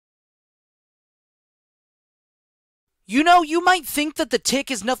You know, you might think that The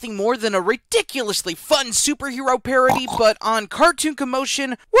Tick is nothing more than a ridiculously fun superhero parody, but on Cartoon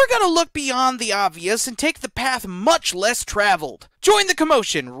Commotion, we're gonna look beyond the obvious and take the path much less traveled. Join the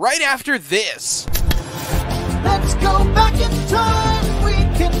commotion right after this. Let's go back in time, we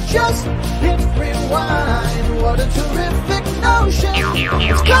can just hit rewind. What a terrific notion,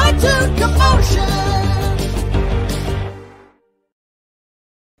 it's Cartoon Commotion.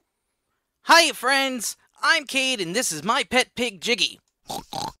 Hi friends, I'm Cade and this is my pet pig Jiggy.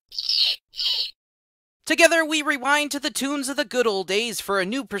 Together we rewind to the tunes of the good old days for a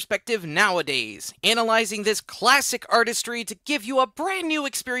new perspective nowadays, analyzing this classic artistry to give you a brand new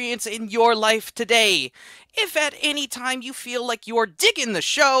experience in your life today. If at any time you feel like you're digging the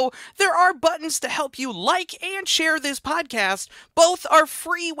show, there are buttons to help you like and share this podcast. Both are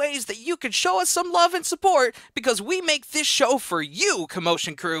free ways that you can show us some love and support because we make this show for you,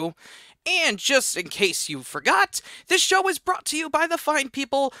 Commotion Crew. And just in case you forgot, this show is brought to you by the fine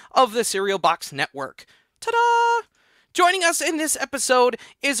people of the Cereal Box Network. Ta-da! Joining us in this episode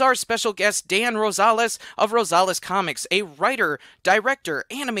is our special guest, Dan Rosales of Rosales Comics, a writer, director,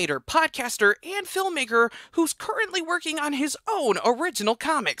 animator, podcaster, and filmmaker who's currently working on his own original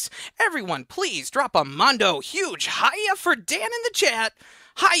comics. Everyone, please drop a Mondo huge hiya for Dan in the chat.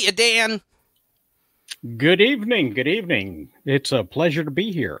 Hiya, Dan. Good evening, good evening. It's a pleasure to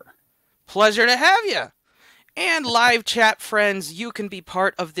be here. Pleasure to have you. And live chat friends, you can be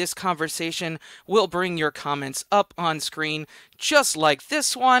part of this conversation. We'll bring your comments up on screen, just like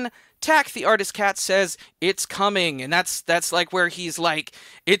this one. Tack the Artist Cat says, it's coming. And that's like where he's like,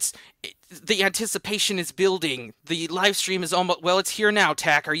 the anticipation is building. The live stream is almost, well, it's here now,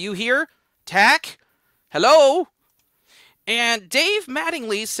 Tack. Are you here? Tack? Hello? And Dave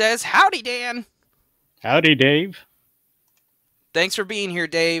Mattingly says, howdy, Dan. Howdy, Dave. Thanks for being here,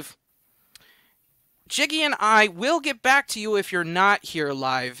 Dave. Jiggy and I will get back to you if you're not here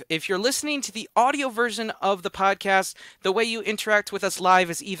live. If you're listening to the audio version of the podcast, the way you interact with us live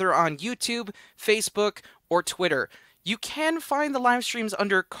is either on YouTube, Facebook, or Twitter. You can find the live streams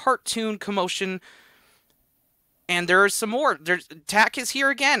under Cartoon Commotion, and there are some more. Tack is here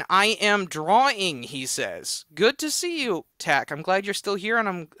again. I am drawing, he says. Good to see you, Tack. I'm glad you're still here,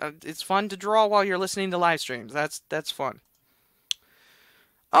 and it's fun to draw while you're listening to live streams. That's fun.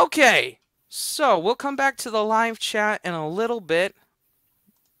 Okay. So, we'll come back to the live chat in a little bit.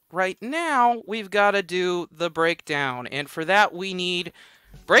 Right now, we've got to do the breakdown, and for that we need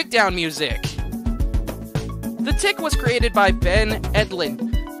breakdown music. The Tick was created by Ben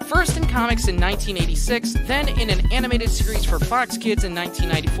Edlund, first in comics in 1986, then in an animated series for Fox Kids in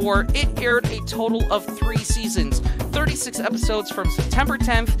 1994. It aired a total of 3 seasons, 36 episodes from September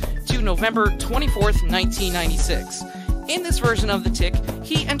 10th to November 24th, 1996. In this version of The Tick,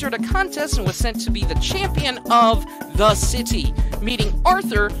 he entered a contest and was sent to be the champion of the city, meeting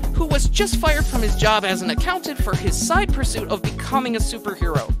Arthur, who was just fired from his job as an accountant for his side pursuit of becoming a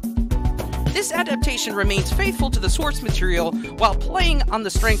superhero. This adaptation remains faithful to the source material while playing on the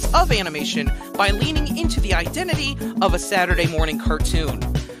strengths of animation by leaning into the identity of a Saturday morning cartoon,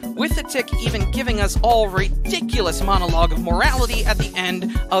 with The Tick even giving us all ridiculous monologue of morality at the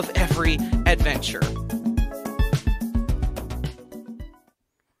end of every adventure.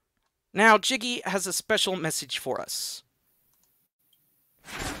 Now, Jiggy has a special message for us.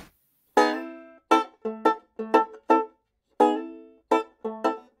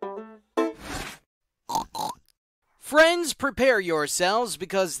 Friends, prepare yourselves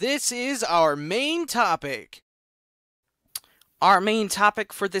because this is our main topic. Our main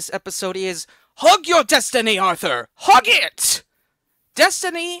topic for this episode is Hug your destiny, Arthur! Hug it!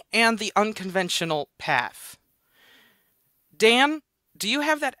 Destiny and the unconventional path. Dan, do you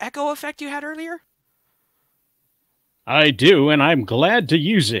have that echo effect you had earlier? I do, and I'm glad to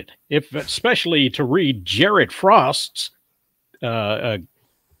use it, especially to read Jarrett Frost's comment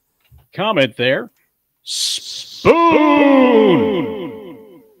there. Spoon!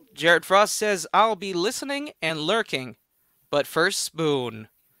 Jarrett Frost says, I'll be listening and lurking, but first spoon.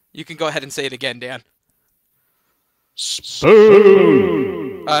 You can go ahead and say it again, Dan.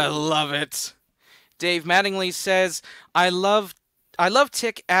 Spoon! I love it. Dave Mattingly says, I love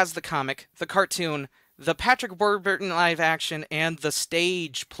Tick as the comic, the cartoon, the Patrick Warburton live action, and the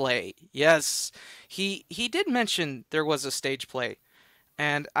stage play. Yes, he did mention there was a stage play,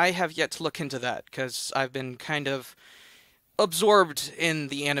 and I have yet to look into that because I've been kind of absorbed in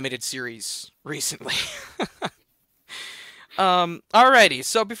the animated series recently. Alrighty,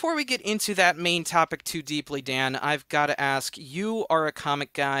 so before we get into that main topic too deeply, Dan, I've got to ask, you are a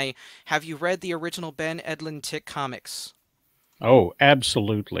comic guy. Have you read the original Ben Edlund Tick comics? Oh,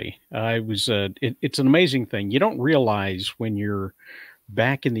 absolutely. It's an amazing thing. You don't realize when you're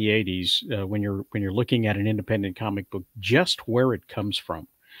back in the 80s, when you're looking at an independent comic book, just where it comes from.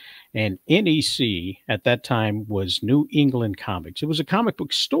 And NEC at that time was New England Comics. It was a comic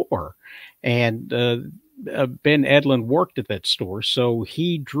book store, and Ben Edlund worked at that store, so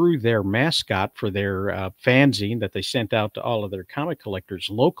he drew their mascot for their fanzine that they sent out to all of their comic collectors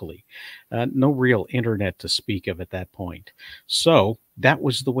locally. No real internet to speak of at that point, so that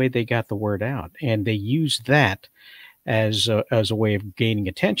was the way they got the word out, and they used that as a way of gaining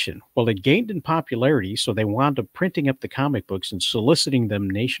attention. Well, it gained in popularity, so they wound up printing up the comic books and soliciting them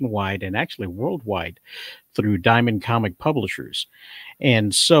nationwide and actually worldwide through Diamond Comic Publishers.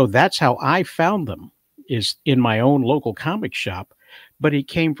 And so that's how I found them, is in my own local comic shop, but it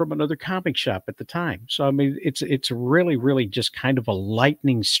came from another comic shop at the time. So I mean, it's really really just kind of a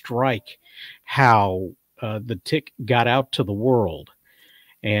lightning strike how the Tick got out to the world.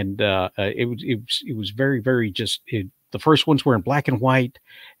 And it was very very just the first ones were in black and white,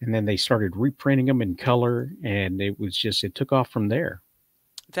 and then they started reprinting them in color, and it was just it took off from there.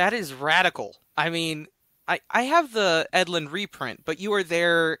 That is radical. I mean, I have the Edlund reprint, but you were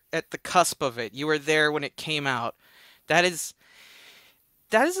there at the cusp of it. You were there when it came out. That is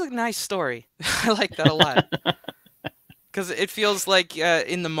that is a nice story. I like that a lot. Because it feels like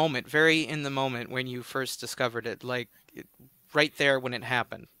in the moment, very in the moment when you first discovered it, like right there when it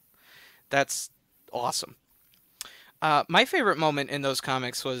happened. That's awesome. My favorite moment in those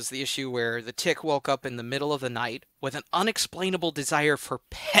comics was the issue where the Tick woke up in the middle of the night with an unexplainable desire for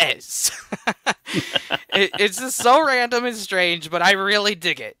Pez. It's just so random and strange, but I really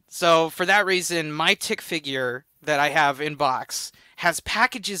dig it. So for that reason, my Tick figure that I have in box has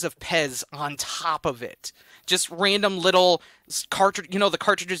packages of Pez on top of it. Just random little cartridge, the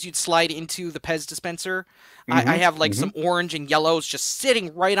cartridges you'd slide into the Pez dispenser. I have like some orange and yellows just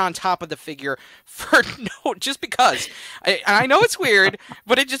sitting right on top of the figure for just because. I know it's weird,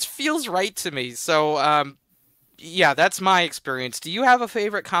 but it just feels right to me. So, yeah, that's my experience. Do you have a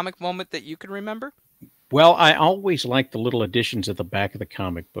favorite comic moment that you can remember? Well, I always liked the little additions at the back of the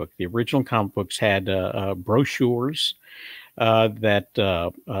comic book. The original comic books had brochures that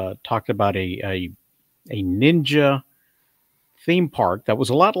talked about a ninja theme park that was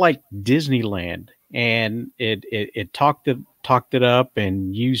a lot like Disneyland, and it talked it up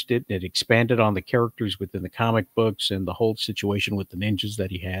and used it. It expanded on the characters within the comic books and the whole situation with the ninjas that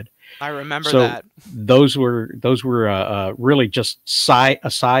he had. I remember So that. those were really just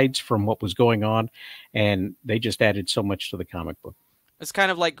asides from what was going on, and they just added so much to the comic book. It's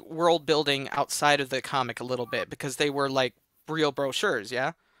kind of like world building outside of the comic a little bit because they were like real brochures,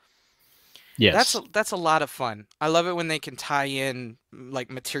 yeah? Yes. That's a lot of fun. I love it when they can tie in like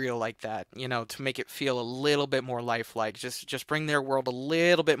material like that, to make it feel a little bit more lifelike. Just bring their world a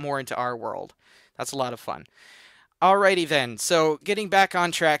little bit more into our world. That's a lot of fun. Alrighty then. So getting back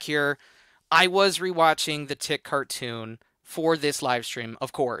on track here, I was rewatching the Tick cartoon for this live stream,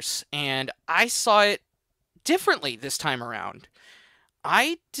 of course, and I saw it differently this time around.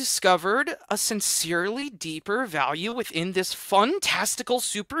 I discovered a sincerely deeper value within this fantastical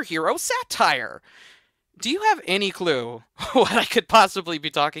superhero satire. Do you have any clue what I could possibly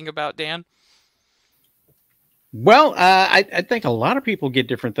be talking about, Dan? Well, I think a lot of people get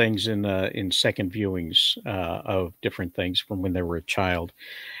different things in second viewings of different things from when they were a child,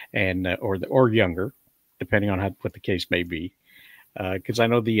 and or younger, depending on what the case may be. Because I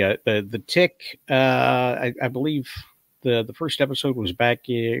know the Tick, I believe the first episode was back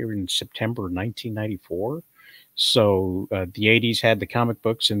here in September 1994. So the 80s had the comic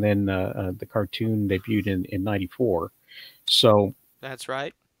books, and then the cartoon debuted in 94. So That's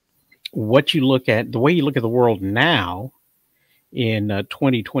right. the way you look at the world now in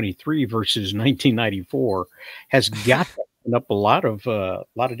 2023 versus 1994 has got to open up a lot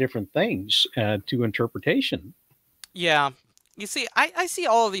of different things to interpretation. Yeah. You see, I see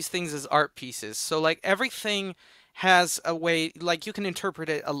all of these things as art pieces. So, like, everything has a way, like, you can interpret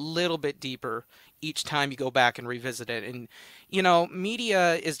it a little bit deeper each time you go back and revisit it. And,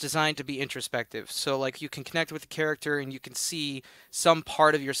 media is designed to be introspective. So, like, you can connect with the character and you can see some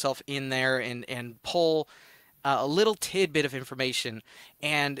part of yourself in there and pull a little tidbit of information.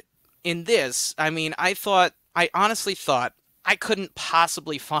 And in this, I mean, I honestly thought I couldn't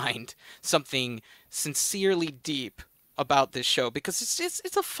possibly find something sincerely deep about this show because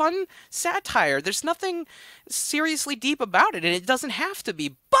it's a fun satire. There's nothing seriously deep about it, and it doesn't have to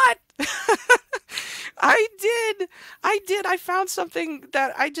be. But I found something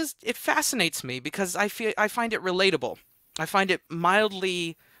that it fascinates me because I find it relatable. I find it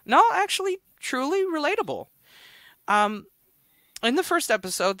mildly, no, actually, truly relatable. Um, In the first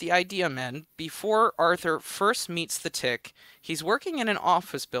episode, The Idea Men, before Arthur first meets the Tick, he's working in an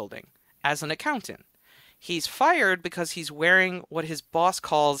office building as an accountant. He's fired because he's wearing what his boss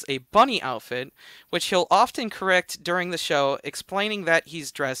calls a bunny outfit, which he'll often correct during the show, explaining that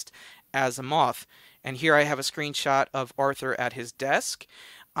he's dressed as a moth. And here I have a screenshot of Arthur at his desk.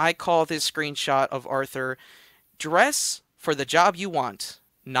 I call this screenshot of Arthur, dress for the job you want,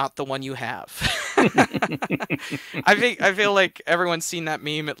 not the one you have. I feel like everyone's seen that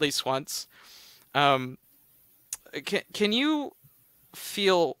meme at least once. Um, can you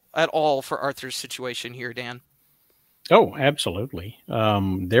feel at all for Arthur's situation here, Dan? Oh, absolutely.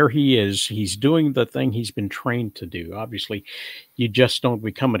 There he is. He's doing the thing he's been trained to do. Obviously, you just don't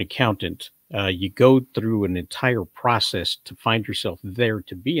become an accountant. You go through an entire process to find yourself there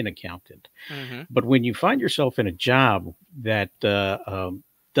to be an accountant. Mm-hmm. But when you find yourself in a job that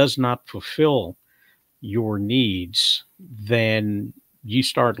does not fulfill your needs, then you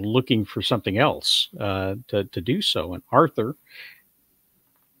start looking for something else to do so. And Arthur,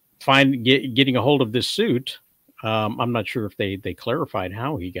 getting a hold of this suit. I'm not sure if they clarified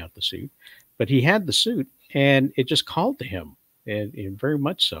how he got the suit, but he had the suit, and it just called to him, and very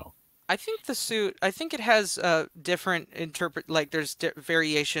much so. I think the suit, I think it has different there's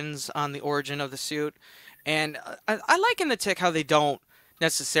variations on the origin of the suit. And I like in The Tick how they don't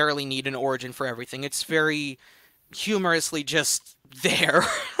necessarily need an origin for everything. It's very humorously just there.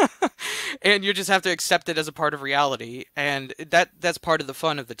 And you just have to accept it as a part of reality. And that's part of the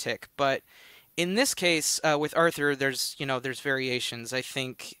fun of The Tick. But in this case, with Arthur, there's variations. I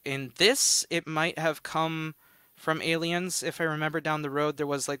think in this, it might have come from Aliens. If I remember down the road, there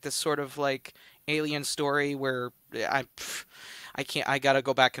was like this sort of like alien story where I gotta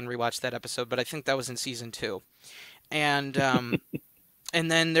go back and rewatch that episode, but I think that was in season 2. And and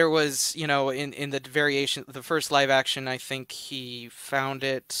then there was, in the variation, the first live action, I think he found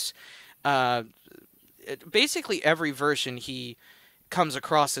it. Basically, every version he comes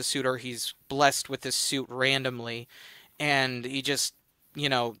across this suit, or he's blessed with this suit randomly, and he just,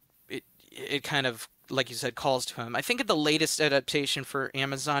 it kind of, like you said, calls to him. I think in the latest adaptation for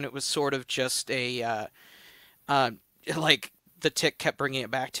Amazon, it was sort of just a, like the Tick kept bringing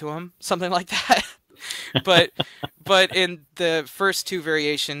it back to him, something like that. but in the first 2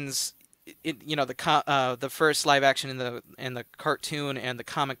 variations, the first live action in the cartoon and the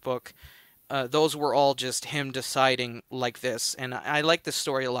comic book, those were all just him deciding like this. And I like this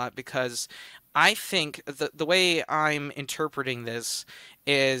story a lot because I think the way I'm interpreting this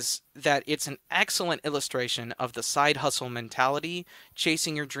is that it's an excellent illustration of the side hustle mentality,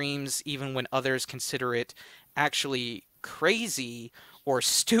 chasing your dreams even when others consider it actually crazy or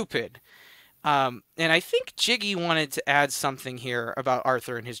stupid. And I think Jiggy wanted to add something here about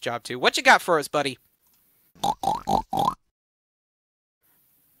Arthur and his job too. What you got for us, buddy?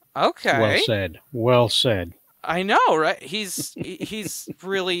 Okay. Well said. Well said. I know, right? He's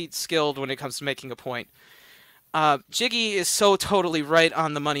really skilled when it comes to making a point. Jiggy is so totally right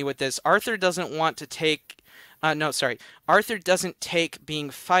on the money with this. Arthur doesn't want to take... no, sorry. Arthur doesn't take being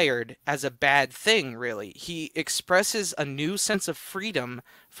fired as a bad thing, really. He expresses a new sense of freedom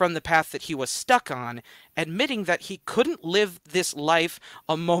from the path that he was stuck on, admitting that he couldn't live this life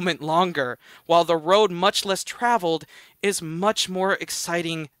a moment longer, while the road much less traveled is much more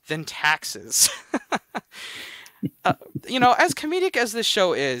exciting than taxes. As comedic as this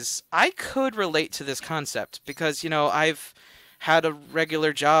show is, I could relate to this concept because, I've had a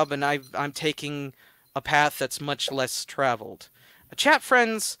regular job and I'm taking a path that's much less traveled. Chat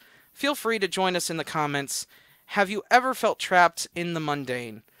friends, feel free to join us in the comments. Have you ever felt trapped in the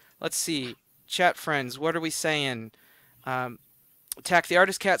mundane? Let's see. Chat friends, what are we saying? Attack the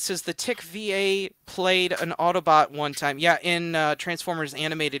Artist Cat says the Tick VA played an Autobot one time. Yeah, in Transformers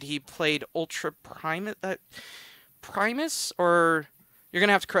Animated, he played Ultra Primus, or you're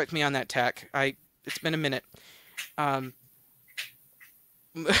gonna have to correct me on that, Tack. It's been a minute.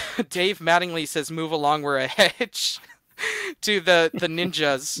 Dave Mattingly says move along, we're a hedge to the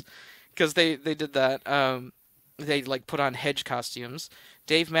ninjas, because they did that. They like put on hedge costumes.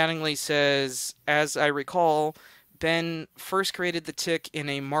 Dave Mattingly says, as I recall, Ben first created the Tick in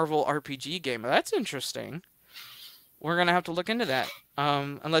a Marvel RPG game. That's interesting. We're gonna have to look into that.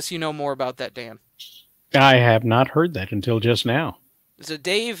 Unless you know more about that, Dan. I have not heard that until just now. So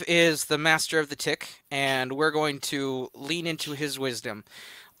Dave is the master of the Tick, and we're going to lean into his wisdom.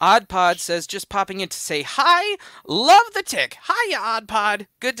 Oddpod says, just popping in to say hi. Love the Tick. Hiya, Oddpod.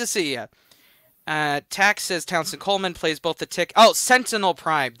 Good to see you. Tax says Townsend Coleman plays both the Tick. Oh, Sentinel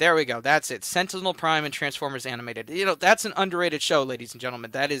Prime. There we go. That's it. Sentinel Prime and Transformers Animated. You know, that's an underrated show, ladies and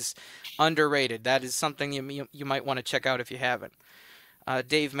gentlemen. That is underrated. That is something you might want to check out if you haven't.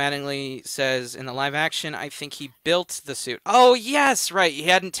 Dave Mattingly says, in the live action, I think he built the suit. Oh, yes, right. He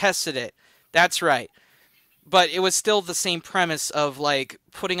hadn't tested it. That's right. But it was still the same premise of, like,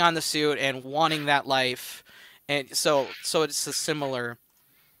 putting on the suit and wanting that life. And so it's a similar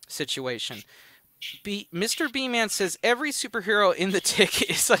situation. Mr. B-Man says every superhero in the Tick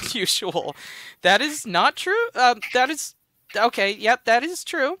is unusual. That is not true. That is okay. Yep, that is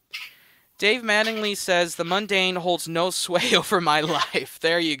true. Dave Mattingly says the mundane holds no sway over my life.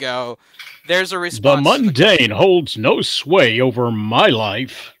 There you go. There's a response. The mundane holds no sway over my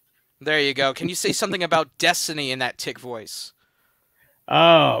life. There you go. Can you say something about destiny in that Tick voice?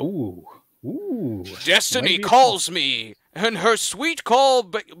 Ooh. Destiny calls me, and her sweet call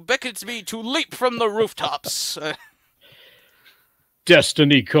beckons me to leap from the rooftops.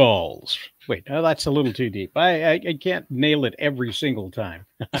 Destiny calls. Wait, that's a little too deep. I can't nail it every single time.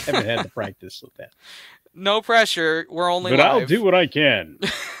 I haven't had to practice with that. No pressure. We're only but live. I'll do what I can.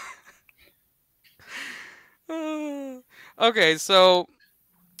 Okay, so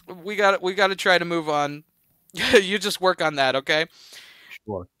we got to try to move on. You just work on that, okay?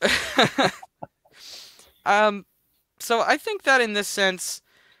 Sure. So I think that in this sense,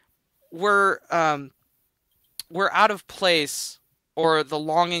 we're out of place, or the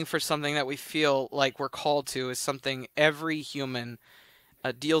longing for something that we feel like we're called to is something every human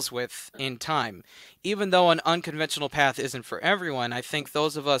deals with in time. Even though an unconventional path isn't for everyone, I think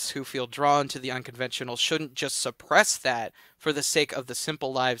those of us who feel drawn to the unconventional shouldn't just suppress that for the sake of the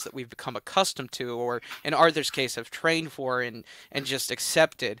simple lives that we've become accustomed to, or in Arthur's case, have trained for and just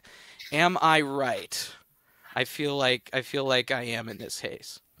accepted. Am I right? I feel like I am in this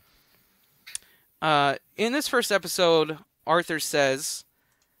case. In this first episode, Arthur says,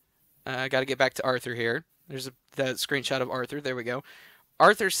 I got to get back to Arthur here. There's the screenshot of Arthur. There we go.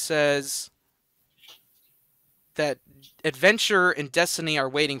 Arthur says that adventure and destiny are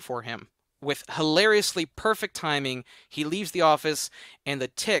waiting for him. With hilariously perfect timing, he leaves the office and the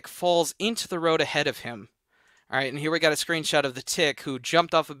Tick falls into the road ahead of him. All right, and here we got a screenshot of the Tick who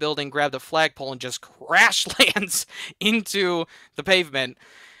jumped off a building, grabbed a flagpole, and just crash lands into the pavement,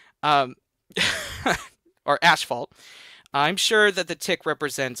 or asphalt. I'm sure that the Tick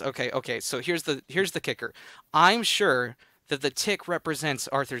represents. Okay. So here's the kicker. I'm sure that the Tick represents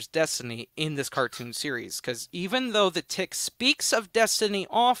Arthur's destiny in this cartoon series, because even though the Tick speaks of destiny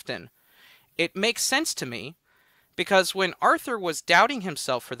often, it makes sense to me. Because when Arthur was doubting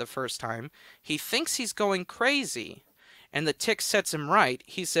himself for the first time, he thinks he's going crazy. And the Tick sets him right.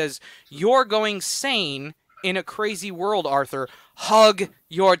 He says, "You're going sane in a crazy world, Arthur. Hug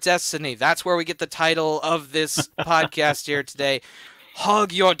your destiny." That's where we get the title of this podcast here today.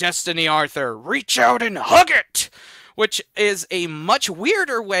 Hug your destiny, Arthur. Reach out and hug it. Which is a much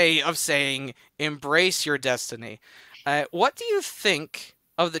weirder way of saying embrace your destiny. What do you think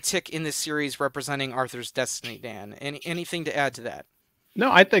of the Tick in this series representing Arthur's destiny, Dan? Anything to add to that? No,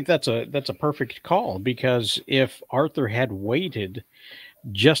 I think that's a perfect call, because if Arthur had waited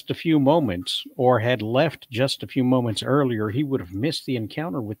just a few moments or had left just a few moments earlier, he would have missed the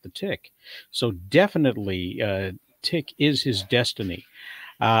encounter with the Tick. So definitely, Tick is his destiny.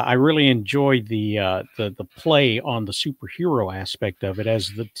 I really enjoyed the play on the superhero aspect of it. As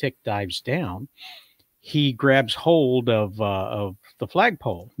the Tick dives down, he grabs hold of the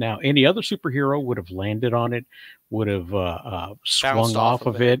flagpole. Now, any other superhero would have landed on it, would have swung off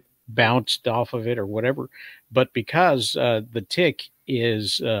of it, bounced off of it, or whatever. But because the Tick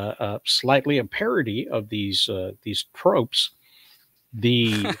is slightly a parody of these tropes,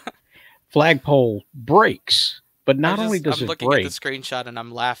 the flagpole breaks. But not only does it break. I'm looking at the screenshot and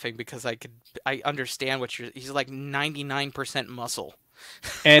I'm laughing because I understand what he's like 99% muscle.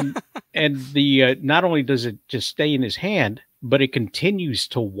 and the not only does it just stay in his hand, but it continues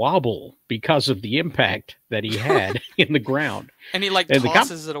to wobble because of the impact that he had in the ground. And he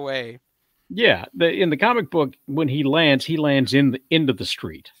tosses it away. Yeah, in the comic book, when he lands into the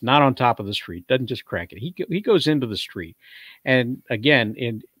street, not on top of the street. Doesn't just crack it. He goes into the street, and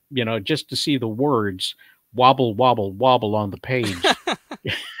again, just to see the words "wobble, wobble, wobble" on the page.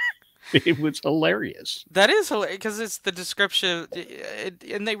 It was hilarious. That is hilarious, because it's the description,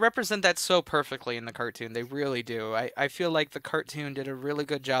 and they represent that so perfectly in the cartoon. They really do. I feel like the cartoon did a really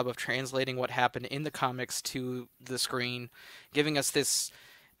good job of translating what happened in the comics to the screen, giving us this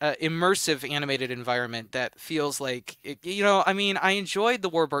immersive animated environment that feels like, I enjoyed the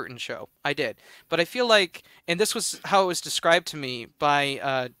Warburton show. I did. But I feel like, and this was how it was described to me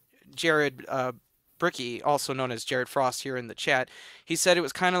by Jared Bricky, also known as Jared Frost here in the chat, he said it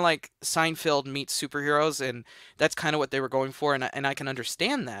was kind of like Seinfeld meets superheroes, and that's kind of what they were going for, and I can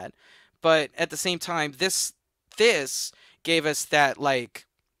understand that. But at the same time, this gave us that like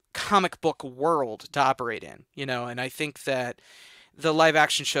comic book world to operate in, and I think that the live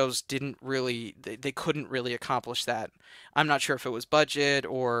action shows didn't really they couldn't really accomplish that. I'm not sure if it was budget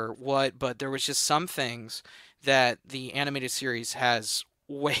or what, but there was just some things that the animated series has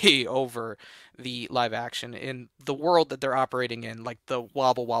way over the live action in the world that they're operating in. Like the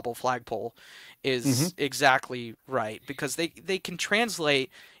wobble wobble flagpole Hmm. is exactly right, because they can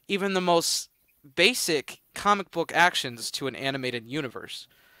translate even the most basic comic book actions to an animated universe,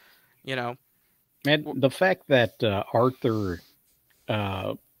 you know. And the fact that Arthur,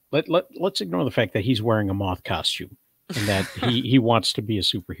 uh, let's ignore the fact that he's wearing a moth costume and that he wants to be a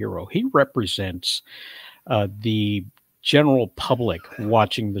superhero. He represents the general public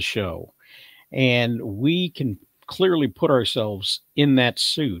watching the show, and we can clearly put ourselves in that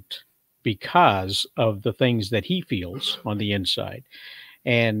suit because of the things that he feels on the inside.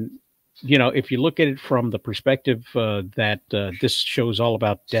 And if you look at it from the perspective that this show is all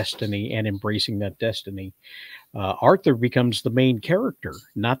about destiny and embracing that destiny, Arthur becomes the main character,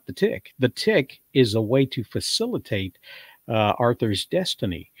 not the tick. The tick is a way to facilitate Arthur's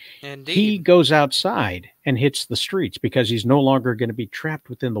destiny. He Indeed. goes outside and hits the streets because he's no longer going to be trapped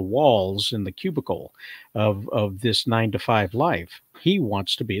within the walls in the cubicle of this 9 to 5 life. He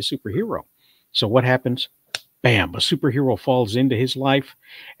wants to be a superhero. So what happens? Bam, a superhero falls into his life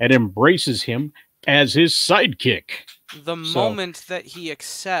and embraces him as his sidekick. The So, moment that he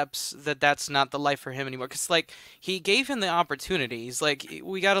accepts that that's not the life for him anymore, because like he gave him the opportunity. He's like,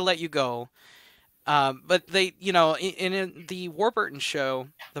 we got to let you go. But they, in the Warburton show,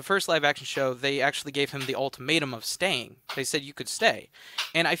 the first live action show, they actually gave him the ultimatum of staying. They said you could stay,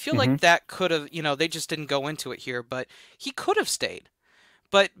 and I feel mhm. like that could have, they just didn't go into it here, but he could have stayed.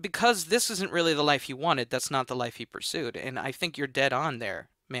 But because this isn't really the life he wanted, that's not the life he pursued, and I think you're dead on there,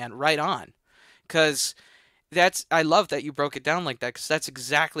 man, right on. Because I love that you broke it down like that, because that's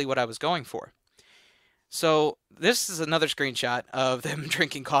exactly what I was going for. So this is another screenshot of them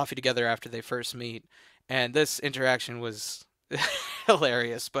drinking coffee together after they first meet, and this interaction was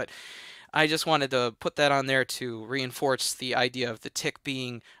hilarious. But I just wanted to put that on there to reinforce the idea of the tick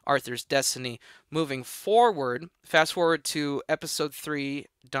being Arthur's destiny. Moving forward, fast forward to episode 3,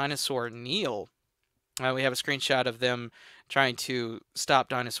 Dinosaur Neil. We have a screenshot of them trying to stop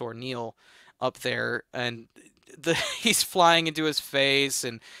Dinosaur Neil up there, and he's flying into his face,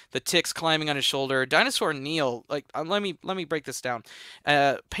 and the tick's climbing on his shoulder. Dinosaur Neil, like, let me break this down.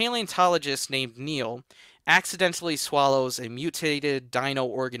 A paleontologist named Neil accidentally swallows a mutated dino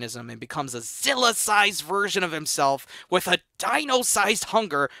organism and becomes a Zilla-sized version of himself with a dino-sized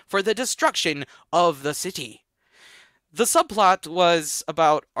hunger for the destruction of the city. The subplot was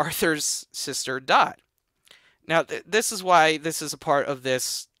about Arthur's sister Dot. Now, this is why this is a part of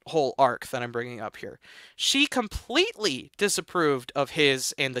this whole arc that I'm bringing up here. She completely disapproved of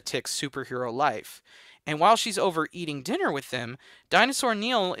his and the Tick's superhero life. And while she's over eating dinner with them, Dinosaur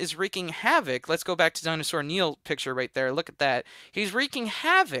Neil is wreaking havoc. Let's go back to Dinosaur Neil picture right there. Look at that. He's wreaking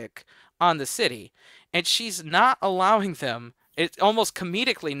havoc on the city. And she's not allowing them, it's almost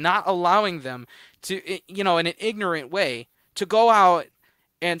comedically not allowing them to, in an ignorant way, to go out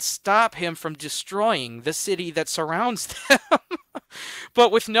and stop him from destroying the city that surrounds them.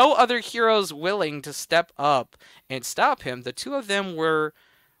 But with no other heroes willing to step up and stop him, the two of them were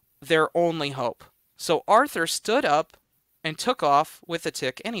their only hope. So Arthur stood up and took off with the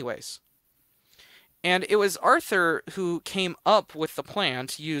tick anyways. And it was Arthur who came up with the plan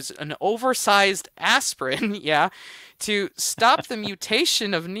to use an oversized aspirin, yeah, to stop the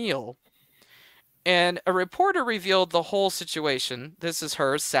mutation of Neil. And a reporter revealed the whole situation. This is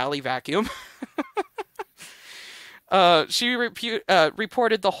her, Sally Vacuum. She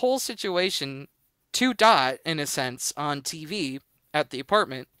reported the whole situation to Dot, in a sense, on TV at the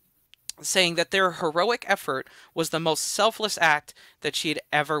apartment, saying that their heroic effort was the most selfless act that she had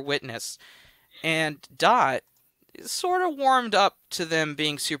ever witnessed. And Dot sort of warmed up to them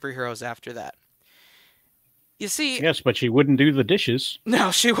being superheroes after that. You see, Yes, but she wouldn't do the dishes.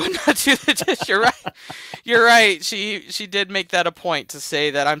 no, she would not do the dish. You're right. You're right. She did make that a point to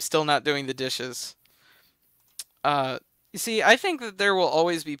say that I'm still not doing the dishes. You see, I think that there will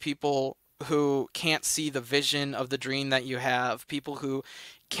always be people who can't see the vision of the dream that you have, people who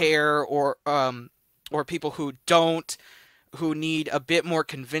care, or people who don't, who need a bit more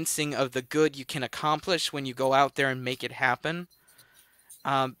convincing of the good you can accomplish when you go out there and make it happen.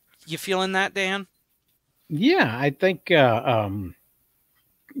 You feeling that, Dan? Yeah, I think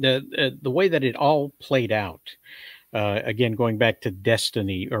the way that it all played out, again, going back to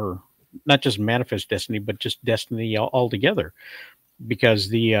destiny, or not just manifest destiny, but just destiny altogether, because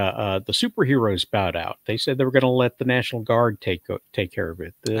the superheroes bowed out. They said they were going to let the National Guard take care of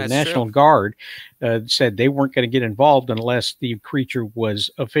it. The That's National true. Guard said they weren't going to get involved unless the creature was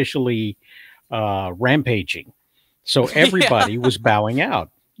officially rampaging. So Yeah. everybody was bowing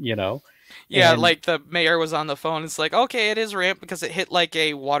out, you know, Yeah, and like the mayor was on the phone. It's like, okay, it is ramp because it hit like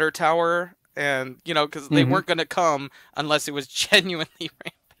a water tower, and because they mhm. weren't gonna come unless it was genuinely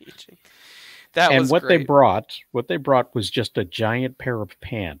rampaging. That And was great. what they brought was just a giant pair of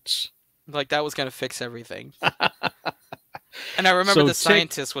pants. Like that was gonna fix everything. And I remember So the Tick,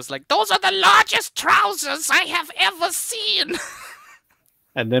 scientist was like, "Those are the largest trousers I have ever seen."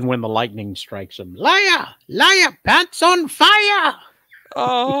 and then when the lightning strikes him, liar, liar, pants on fire.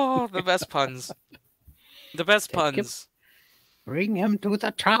 Oh, the best puns. The best Take him, puns. bring him to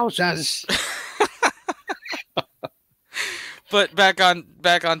the trousers. But back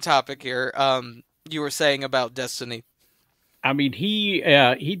on topic here. You were saying about Destiny. I mean, he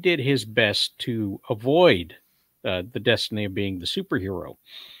did his best to avoid the destiny of being the superhero,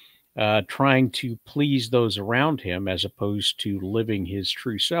 trying to please those around him as opposed to living his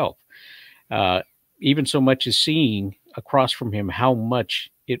true self. Uh, Even so much as seeing across from him how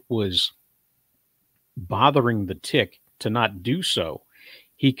much it was bothering the Tick to not do so,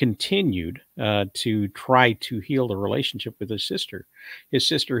 he continued to try to heal the relationship with his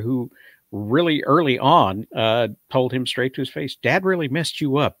sister who really early on told him straight to his face, Dad really messed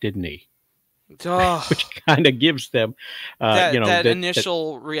you up, didn't he? Which Oh, kind of gives them, that that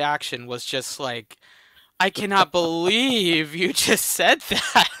initial reaction was just like, I cannot believe you just said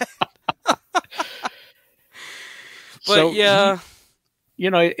that. But so yeah,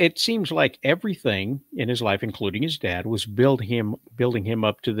 it seems like everything in his life, including his dad, was building him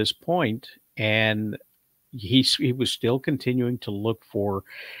up to this point, and he was still continuing to look for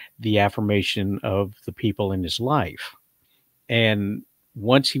the affirmation of the people in his life. And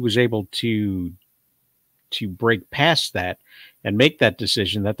once he was able to break past that and make that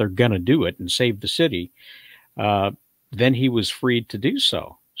decision that they're going to do it and save the city, uh, then he was freed to do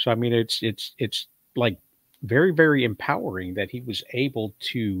so. So I mean, it's like very, very empowering that he was able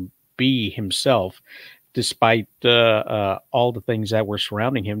to be himself despite all the things that were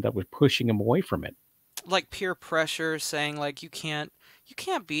surrounding him that was pushing him away from it. like peer pressure saying like you can't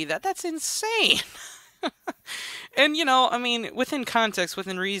be that. That's insane. And I mean, within context,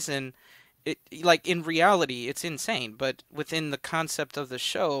 within reason, it like in reality, it's insane. But within the concept of the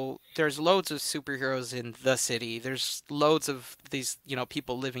show, there's loads of superheroes in the city. There's loads of these,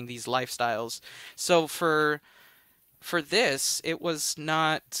 people living these lifestyles. So for this, it was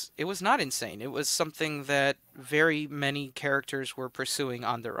not insane. It was something that very many characters were pursuing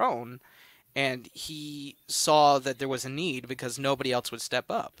on their own, and he saw that there was a need because nobody else would step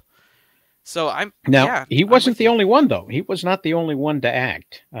up. So Now, yeah, he I'm wasn't with the you. only one, though. He was not the only one to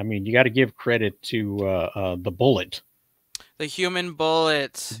act. I mean, you got to give credit to the Bullet, The human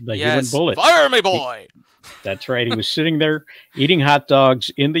bullet. the human Yes. Bullet. Fire me, He, boy. that's right. He was sitting there eating hot dogs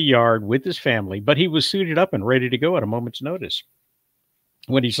in the yard with his family, but he was suited up and ready to go at a moment's notice.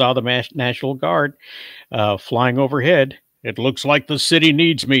 When he saw the National Guard flying overhead, it looks like the city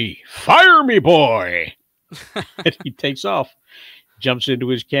needs me. Fire me, boy. And he takes off, jumps into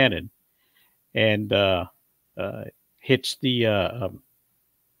his cannon, and uh, hits the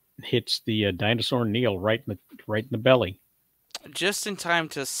dinosaur Neil right in the belly. Just in time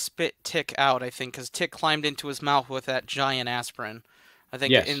to spit Tick out, I think, because Tick climbed into his mouth with that giant aspirin. I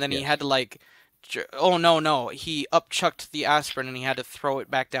think, and Yes, then he had yes, to like, oh no, no, he upchucked the aspirin and he had to throw it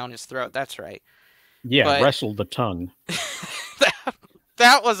back down his throat. That's right. yeah. But Wrestled the tongue. that,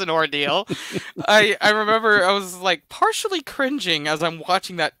 that was an ordeal. I remember I was like partially cringing as I'm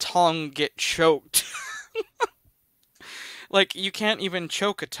watching that tongue get choked. Like you can't even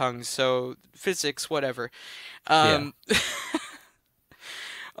choke a tongue, so physics, whatever. Yeah. Um,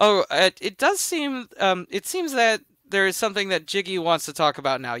 oh, it does seem. It seems that there is something that Jiggy wants to talk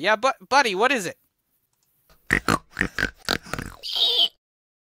about now. Yeah, but buddy, what is it?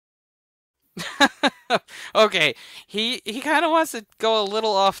 Okay, he kind of wants to go a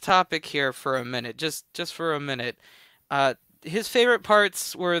little off topic here for a minute, just for a minute. His favorite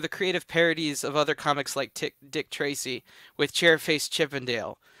parts were the creative parodies of other comics like Dick Tracy with Chairface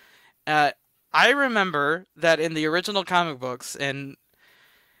Chippendale. Uh, I remember that in the original comic books, and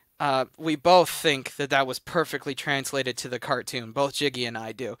we both think that that was perfectly translated to the cartoon. Both Jiggy and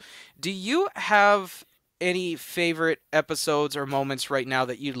I do. Do you have any favorite episodes or moments right now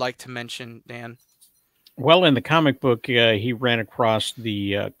that you'd like to mention, Dan? Well, in the comic book, he ran across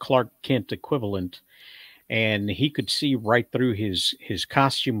the Clark Kent equivalent, and he could see right through his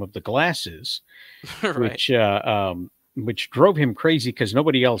costume of the glasses, Right. which drove him crazy because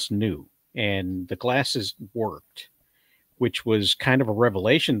nobody else knew, and the glasses worked, which was kind of a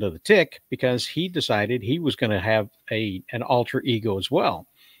revelation to the Tick because he decided he was going to have an alter ego as well.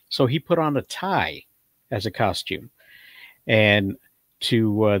 So he put on a tie as a costume, and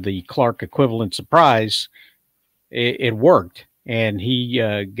to the Clark equivalent surprise, it worked. And he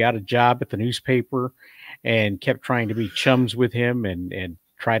got a job at the newspaper and kept trying to be chums with him and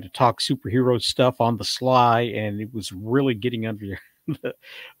tried to talk superhero stuff on the sly. And it was really getting under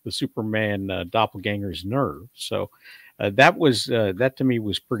the Superman doppelganger's nerve. So that to me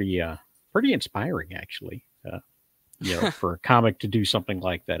was pretty inspiring, actually. For a comic to do something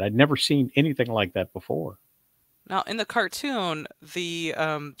like that. I'd never seen anything like that before. Now, in the cartoon, the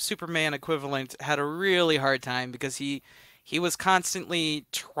Superman equivalent had a really hard time because he was constantly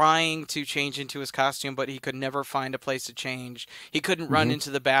trying to change into his costume, but he could never find a place to change. He couldn't run Hmm. into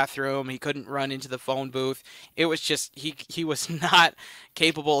the bathroom. He couldn't run into the phone booth. It was just he was not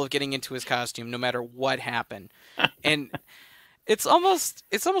capable of getting into his costume no matter what happened. And it's almost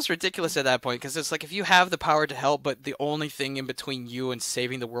ridiculous at that point because it's like if you have the power to help, but the only thing in between you and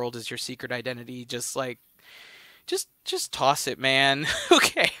saving the world is your secret identity, just toss it, man. Who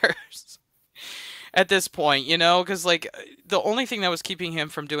cares at this point, because like the only thing that was keeping him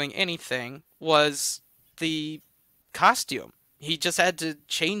from doing anything was the costume. He just had to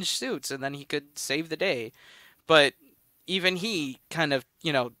change suits and then he could save the day. But even he kind of,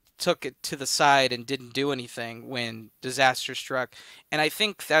 took it to the side and didn't do anything when disaster struck. And I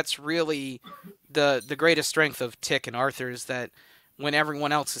think that's really the greatest strength of Tick and Arthur is that when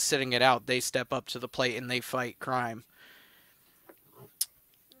everyone else is sitting it out, they step up to the plate and they fight crime.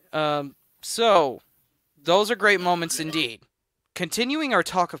 So those are great moments indeed. Continuing our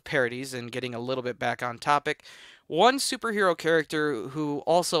talk of parodies and getting a little bit back on topic, one superhero character who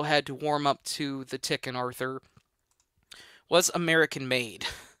also had to warm up to the Tick and Arthur was American Made.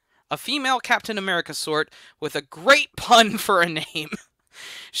 A female Captain America sort with a great pun for a name.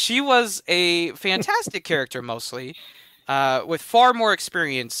 She was a fantastic character mostly, with far more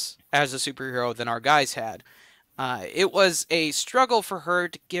experience as a superhero than our guys had. It was a struggle for her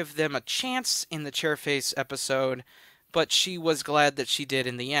to give them a chance in the Chairface episode, but she was glad that she did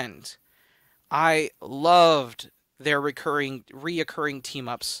in the end. I loved their reoccurring team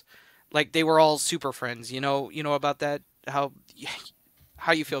ups. Like they were all super friends. You know about that? How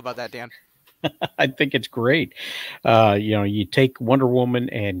you feel about that, Dan? I think it's great. You take Wonder Woman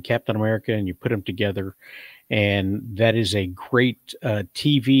and Captain America and you put them together, and that is a great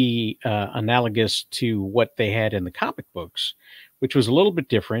TV analogous to what they had in the comic books, which was a little bit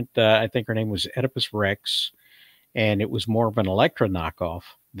different. I think her name was Oedipus Rex, and it was more of an Elektra knockoff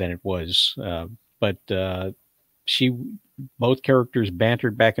than it was. But she, both characters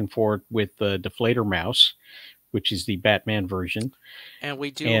bantered back and forth with Deflator Mouse, which is the Batman version, And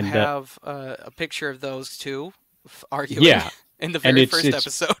we do and have a picture of those two arguing yeah, in the and very it's first it's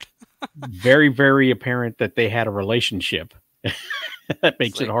episode. very, very apparent that they had a relationship. That It's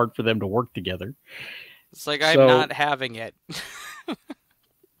makes it like hard for them to work together. it's like I'm So, not having it.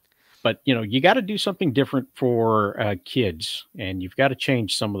 but you got to do something different for kids, and you've got to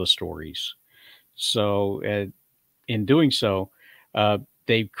change some of the stories. So, in doing so,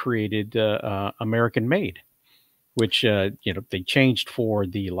 they've created American Made, which they changed for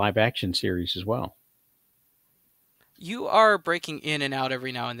the live action series as well. You are breaking in and out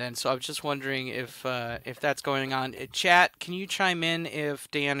every now and then, so I was just wondering if that's going on. Chat, can you chime in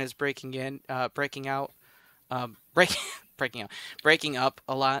if Dan is breaking out, breaking breaking out, breaking up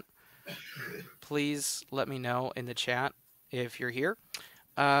a lot? Please let me know in the chat if you're here.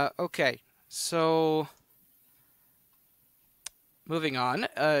 Okay, so moving on.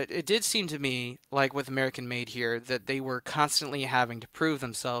 It did seem to me like with American Made here that they were constantly having to prove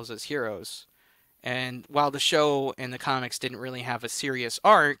themselves as heroes. And while the show and the comics didn't really have a serious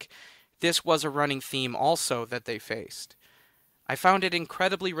arc, this was a running theme also that they faced. I found it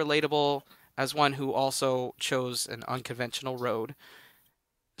incredibly relatable as one who also chose an unconventional road.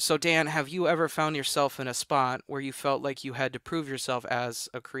 So, Dan, have you ever found yourself in a spot where you felt like you had to prove yourself as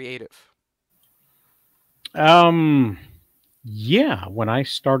a creative? Um, yeah, when I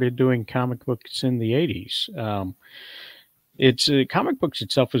started doing comic books in the '80s, it's comic books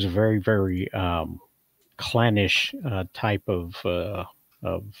itself is a very, very clannish type of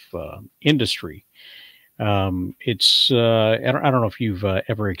industry. I don't know if you've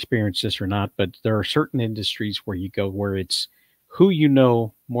ever experienced this or not, but there are certain industries where you go where it's who you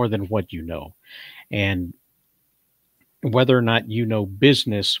know more than what you know. and whether or not you know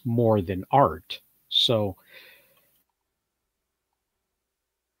business more than art. So,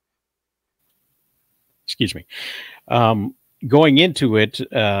 excuse me. Um, Going into it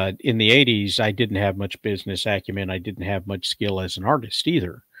in the 80s, I didn't have much business acumen. I didn't have much skill as an artist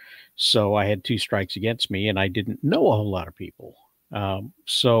either. So I had two strikes against me, and I didn't know a whole lot of people.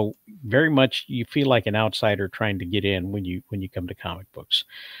 So very much you feel like an outsider trying to get in when you come to comic books,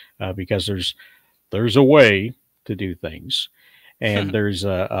 because there's a way to do things, and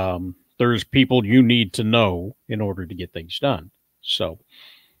there's people you need to know in order to get things done. So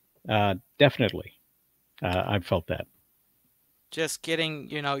definitely, I've felt that. Just getting,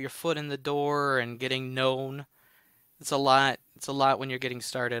 your foot in the door and getting known. It's a lot. It's a lot when you're getting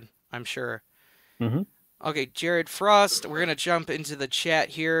started, I'm sure. Hmm. Okay, Jared Frost, we're going to jump into the chat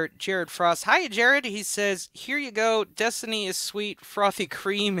here. Jared Frost, hiya, Jared. He says, here you go. Destiny is sweet, frothy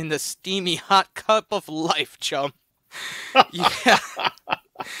cream in the steamy hot cup of life, chum. Yeah,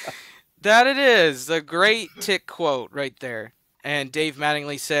 that it is. A great Tick quote right there. And Dave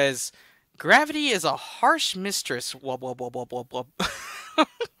Mattingly says, gravity is a harsh mistress. Wub, wub, wub, wub, wub,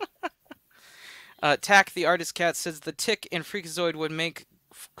 wub. Tack the Artist Cat says the Tick and Freakazoid would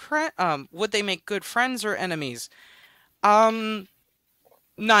they make good friends or enemies? Neither.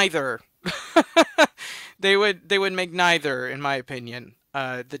 They would make neither, in my opinion.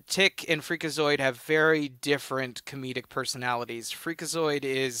 The Tick and Freakazoid have very different comedic personalities. Freakazoid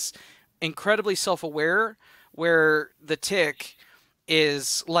is incredibly self-aware, where the Tick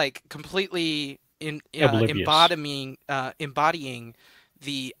is like completely Oblivious. embodying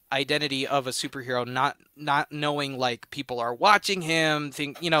the identity of a superhero, not knowing like people are watching him.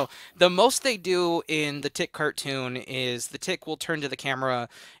 The most they do in the Tick cartoon is the Tick will turn to the camera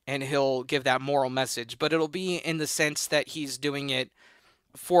and he'll give that moral message, but it'll be in the sense that he's doing it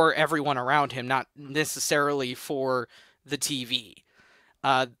for everyone around him, not necessarily for the TV.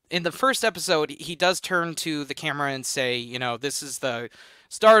 In the first episode, he does turn to the camera and say, this is the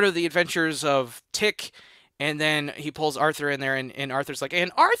start of the adventures of Tick. And then he pulls Arthur in there, and Arthur's like,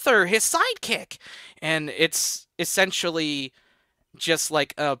 and Arthur, his sidekick. And it's essentially just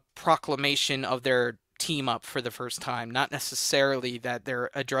like a proclamation of their team up for the first time, not necessarily that they're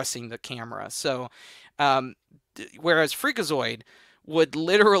addressing the camera. So, whereas Freakazoid would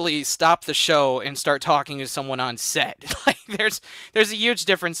literally stop the show and start talking to someone on set. Like there's a huge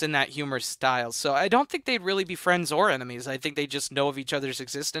difference in that humor style. So I don't think they'd really be friends or enemies. I think they just know of each other's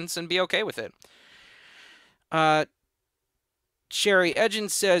existence and be okay with it. Sherry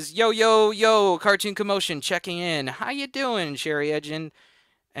Edgen says, yo, yo, yo, Cartoon Commotion checking in. How you doing, Sherry Edgen?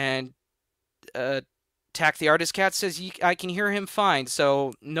 And Tack the Artist Cat says, I can hear him fine,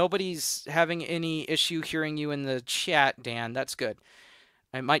 so nobody's having any issue hearing you in the chat, Dan. That's good.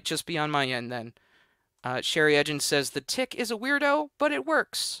 It might just be on my end then. Sherry Edgen says, the Tick is a weirdo, but it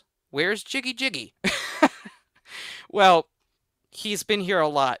works. Where's Jiggy Jiggy? Well, he's been here a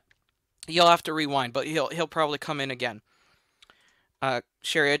lot. You'll have to rewind, but he'll probably come in again.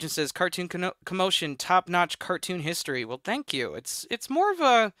 Sherry Edgen says, Cartoon Commotion, top-notch cartoon history. Well, thank you. It's more of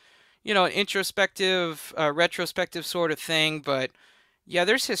a, an introspective, retrospective sort of thing, but yeah,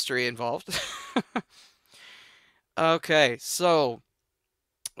 there's history involved. Okay, so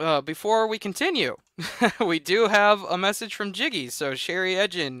before we continue, we do have a message from Jiggy. So Sherry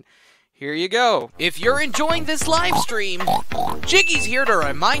Edgen, here you go. If you're enjoying this live stream, Jiggy's here to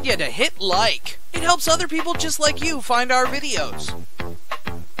remind you to hit like. It helps other people just like you find our videos.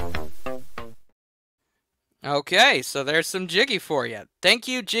 Okay, so there's some Jiggy for you. Thank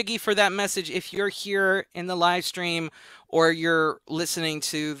you, Jiggy, for that message. If you're here in the live stream or you're listening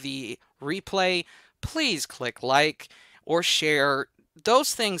to the replay, please click like or share.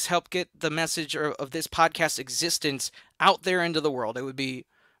 Those things help get the message of this podcast existence out there into the world. It would be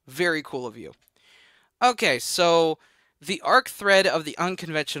very cool of you. Okay, so the arc thread of the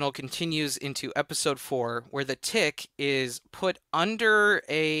unconventional continues into episode 4, where the Tick is put under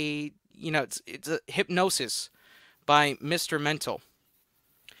a, it's a hypnosis by Mr. Mental.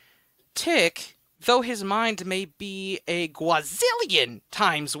 Tick, though his mind may be a gazillion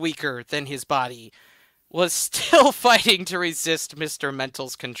times weaker than his body, was still fighting to resist Mr.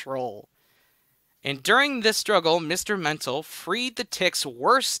 Mental's control. And during this struggle, Mr. Mental freed the Tick's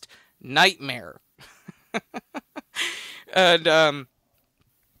worst nightmare. And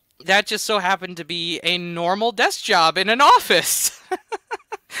that just so happened to be a normal desk job in an office.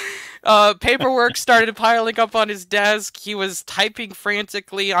 Paperwork started piling up on his desk. He was typing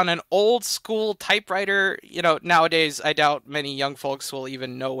frantically on an old school typewriter. Nowadays, I doubt many young folks will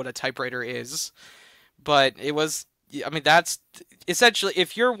even know what a typewriter is. But it was I mean, that's essentially,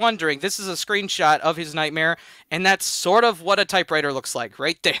 if you're wondering, this is a screenshot of his nightmare, and that's sort of what a typewriter looks like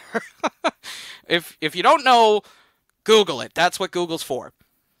right there. If you don't know, Google it. That's what Google's for.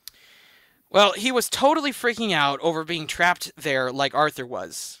 Well, he was totally freaking out over being trapped there like Arthur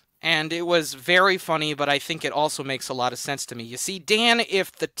was. And it was very funny, but I think it also makes a lot of sense to me. You see, Dan,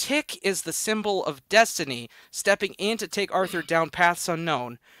 if the tick is the symbol of destiny stepping in to take Arthur down paths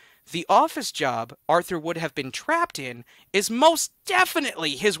unknown, the office job Arthur would have been trapped in is most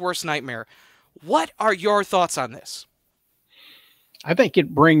definitely his worst nightmare. What are your thoughts on this? I think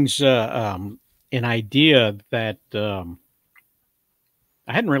it brings an idea that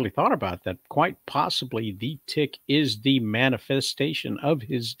I hadn't really thought about, that quite possibly the tick is the manifestation of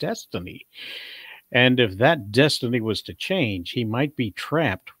his destiny. And if that destiny was to change, he might be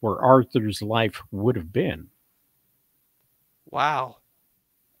trapped where Arthur's life would have been. Wow.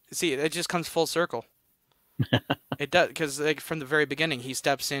 See, it just comes full circle. It does, because like, from the very beginning, he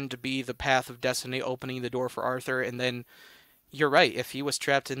steps in to be the path of destiny, opening the door for Arthur, and then you're right. If he was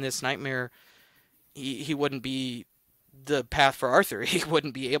trapped in this nightmare, he wouldn't be the path for Arthur. He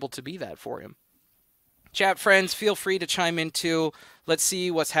wouldn't be able to be that for him. Chat friends, feel free to chime in too. Let's see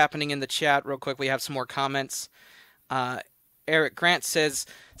what's happening in the chat real quick. We have some more comments. Eric Grant says,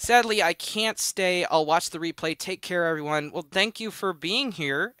 sadly, I can't stay. I'll watch the replay. Take care, everyone. Well, thank you for being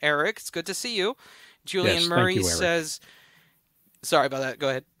here, Eric. It's good to see you. Julian Yes, Murray thank you, Eric. says, sorry about that. Go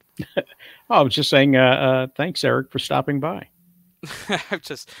ahead. I was just saying, thanks, Eric, for stopping by.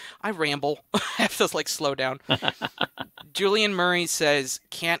 I ramble. I have to like slow down. Julian Murray says,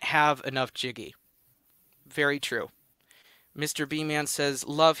 can't have enough Jiggy. Very true. Mr. B-Man says,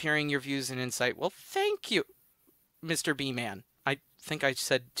 love hearing your views and insight. Well, thank you, Mr. B-Man. I think I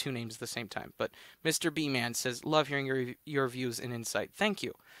said two names at the same time, but Mr. B-Man says, love hearing your views and insight. Thank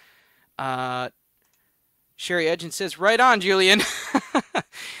you. Sherry Edgen says, right on, Julian.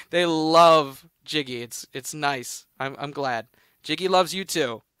 They love Jiggy. It's nice. I'm glad. Jiggy loves you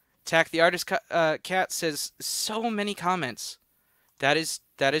too. Tack the Artist Cat says, so many comments. That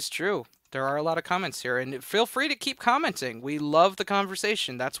is true. There are a lot of comments here, and feel free to keep commenting. We love the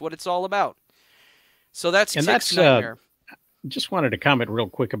conversation. That's what it's all about. So that's Tick's nightmare. Just wanted to comment real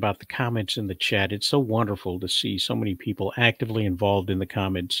quick about the comments in the chat. It's so wonderful to see so many people actively involved in the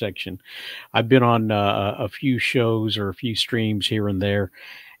comment section. I've been on a few shows or a few streams here and there,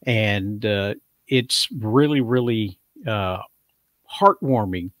 and it's really, really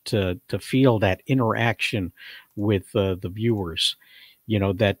heartwarming to feel that interaction with the viewers. You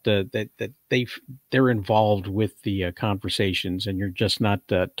know, that they're involved with the conversations, and you're just not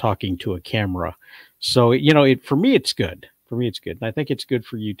talking to a camera. So, you know, for me, it's good. For me, it's good. And I think it's good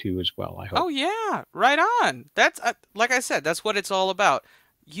for you too as well, I hope. Oh, yeah. Right on. That's, like I said, that's what it's all about.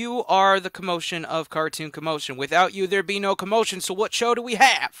 You are the commotion of cartoon commotion. Without you, there'd be no commotion. So what show do we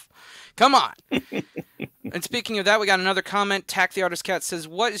have? Come on. And speaking of that, we got another comment. Tack the Artist Cat says,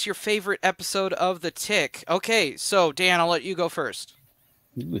 what is your favorite episode of The Tick? Okay, so Dan, I'll let you go first.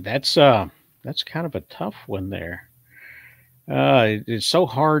 Ooh, that's kind of a tough one there. It's so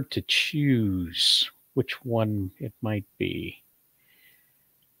hard to choose which one it might be.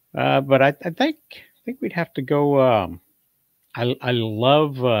 But I think we'd have to go. I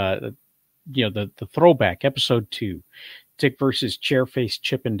love the throwback episode 2, Tick versus Chairface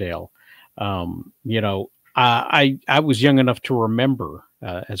Chippendale. I was young enough to remember,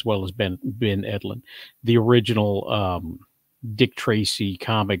 as well as Ben Edlund, the original Dick Tracy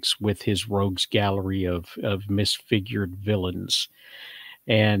comics with his rogues gallery of misfigured villains.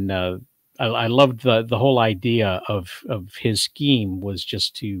 And I loved the whole idea of his scheme was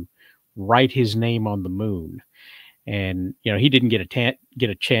just to write his name on the moon. And, you know, he didn't get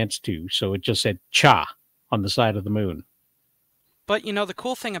a chance to, so it just said Cha on the side of the moon. But, you know, the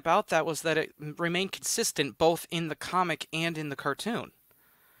cool thing about that was that it remained consistent both in the comic and in the cartoon.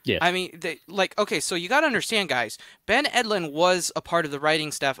 Yeah. I mean, okay, so you got to understand, guys, Ben Edlund was a part of the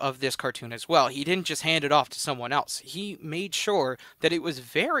writing staff of this cartoon as well. He didn't just hand it off to someone else. He made sure that it was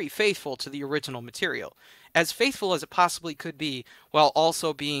very faithful to the original material, as faithful as it possibly could be, while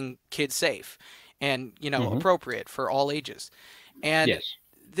also being kid safe and, you know, appropriate for all ages. And yes.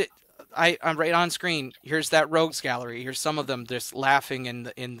 I'm right on screen. Here's that rogues gallery. Here's some of them just laughing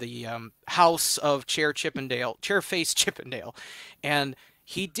in the house of Chairface Chippendale. And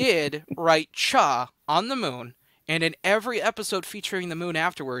he did write Cha on the moon, and in every episode featuring the moon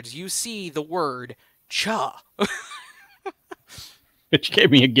afterwards, you see the word Cha. Which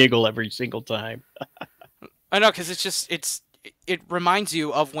gave me a giggle every single time. I know, because it reminds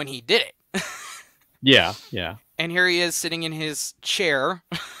you of when he did it. Yeah. And here he is sitting in his chair.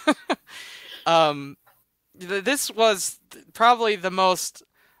 This was probably the most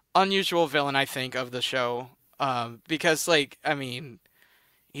unusual villain, I think, of the show. Because, like, I mean,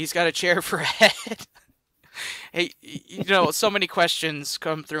 he's got a chair for a head. Hey, so many questions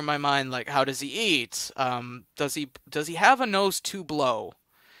come through my mind, like, how does he eat? Does he have a nose to blow?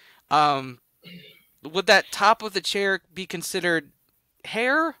 Um, would that top of the chair be considered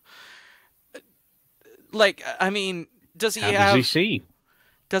hair? Like, I mean, does he How does he have? see?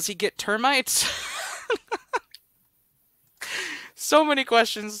 Does he get termites? So many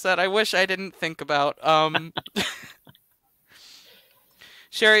questions that I wish I didn't think about.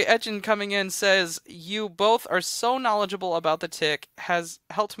 Sherry Etchen coming in says, "You both are so knowledgeable about the tick, has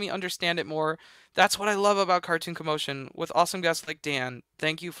helped me understand it more. That's what I love about Cartoon Commotion, with awesome guests like Dan.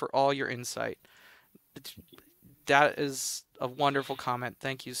 Thank you for all your insight." That is a wonderful comment.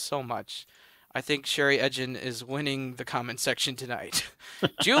 Thank you so much. I think Sherry Edgen is winning the comment section tonight.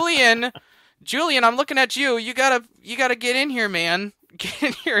 Julian, I'm looking at you. You gotta get in here, man. Get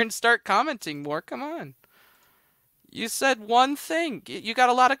in here and start commenting more. Come on. You said one thing. You got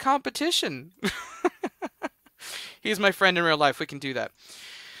a lot of competition. He's my friend in real life. We can do that.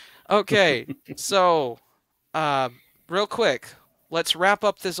 Okay, so, real quick, let's wrap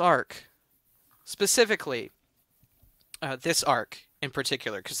up this arc. Specifically, this arc in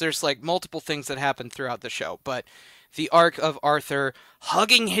particular, because there's like multiple things that happen throughout the show, but the arc of Arthur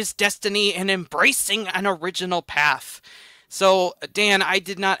hugging his destiny and embracing an original path. So, Dan, I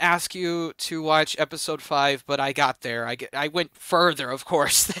did not ask you to watch episode 5, but I got there. I went further, of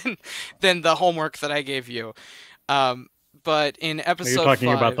course, than the homework that I gave you. But in episode 5... You're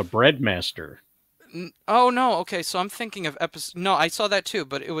talking about the Breadmaster. Oh, no. Okay, so I'm thinking of episode... No, I saw that too,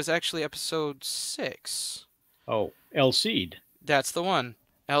 but it was actually episode 6. Oh, El Cid. That's the one.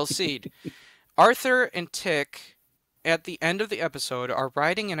 El Cid. Arthur and Tick, at the end of the episode, are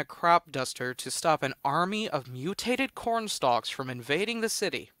riding in a crop duster to stop an army of mutated cornstalks from invading the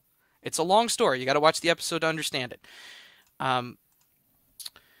city. It's a long story. You got to watch the episode to understand it.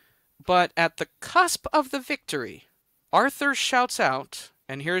 But at the cusp of the victory, Arthur shouts out,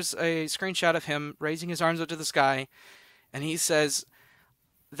 and here's a screenshot of him raising his arms up to the sky, and he says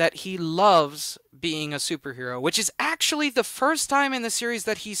that he loves being a superhero, which is actually the first time in the series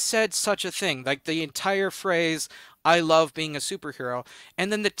that he said such a thing. Like the entire phrase, "I love being a superhero." And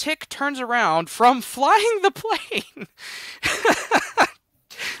then the Tick turns around from flying the plane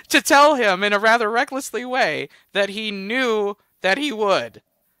to tell him in a rather recklessly way that he knew that he would.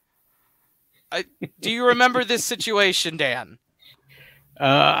 Do you remember this situation, Dan?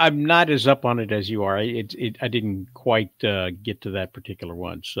 I'm not as up on it as you are. I didn't quite get to that particular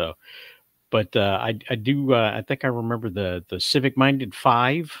one. So, but I do. I think I remember the Civic Minded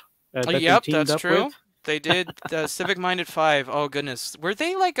Five. Yep, that's true. With. They did the Civic Minded Five. Oh goodness, were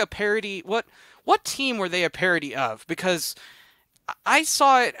they like a parody? What team were they a parody of? Because I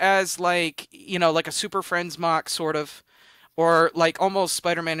saw it as like like a Super Friends mock sort of. Or like almost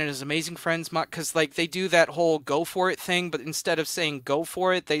Spider-Man and His Amazing Friends mock, because like they do that whole "go for it" thing, but instead of saying "go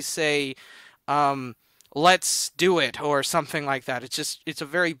for it," they say "let's do it" or something like that. It's a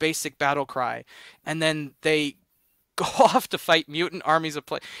very basic battle cry, and then they go off to fight mutant armies of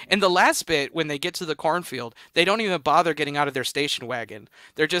play. In the last bit, when they get to the cornfield, they don't even bother getting out of their station wagon.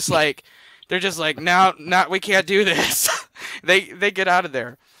 They're just like now we can't do this. They get out of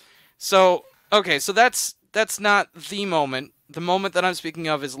there. So okay, so that's not the moment. The moment that I'm speaking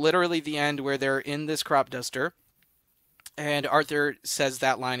of is literally the end where they're in this crop duster. And Arthur says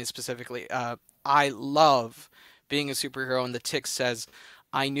that line is specifically, "I love being a superhero." And the Tick says,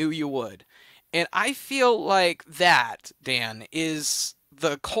 "I knew you would." And I feel like that, Dan, is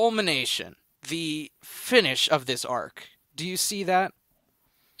the culmination, the finish of this arc. Do you see that?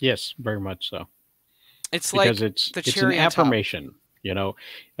 Yes, very much so. It's because like it's an affirmation. Top.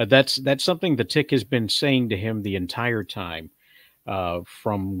 That's something the Tick has been saying to him the entire time,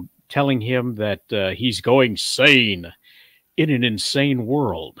 from telling him that he's going sane in an insane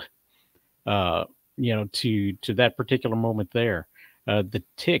world, to that particular moment there. The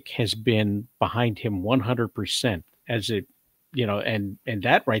Tick has been behind him 100% as it, and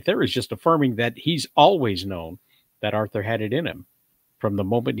that right there is just affirming that he's always known that Arthur had it in him from the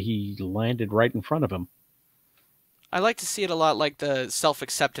moment he landed right in front of him. I like to see it a lot like the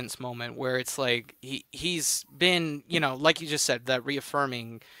self-acceptance moment where it's like he's been, like you just said, that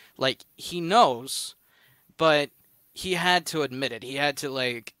reaffirming, like he knows, but he had to admit it. He had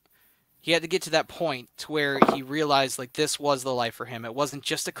to get to that point to where he realized like this was the life for him. It wasn't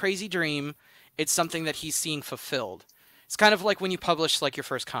just a crazy dream. It's something that he's seeing fulfilled. It's kind of like when you publish like your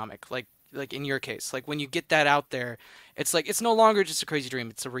first comic, like in your case, like when you get that out there, it's like it's no longer just a crazy dream.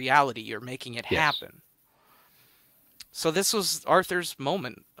 It's a reality. You're making it happen. So this was Arthur's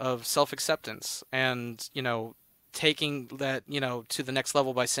moment of self-acceptance and, taking that, to the next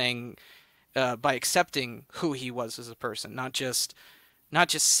level by saying, by accepting who he was as a person, not just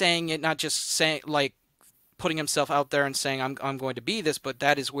saying it, not just saying like putting himself out there and saying I'm going to be this, but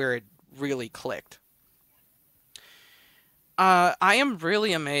that is where it really clicked. I am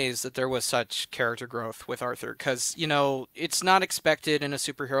really amazed that there was such character growth with Arthur because, it's not expected in a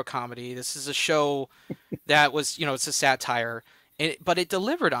superhero comedy. This is a show that was, it's a satire, but it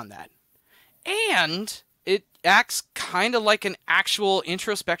delivered on that. And it acts kind of like an actual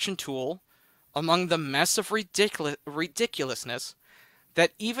introspection tool among the mess of ridiculousness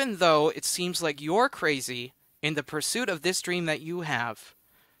that even though it seems like you're crazy in the pursuit of this dream that you have,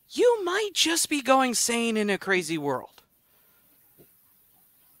 you might just be going sane in a crazy world.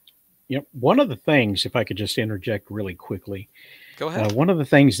 Yep. One of the things, if I could just interject really quickly, Go ahead. one of the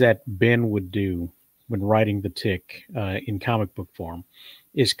things that Ben would do when writing the Tick in comic book form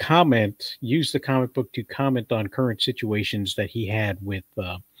is use the comic book to comment on current situations that he had with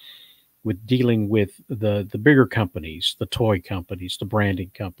dealing with the bigger companies, the toy companies, the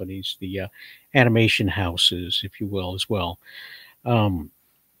branding companies, the animation houses, if you will, as well.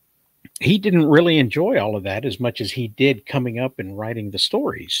 He didn't really enjoy all of that as much as he did coming up and writing the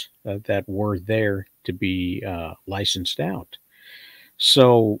stories that were there to be licensed out.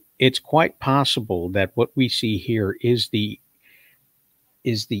 So it's quite possible that what we see here is the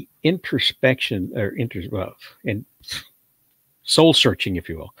introspection and soul searching, if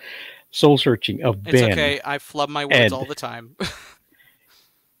you will, soul searching of It's Ben. okay. I flub my words all the time.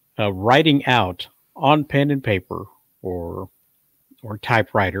 Writing out on pen and paper or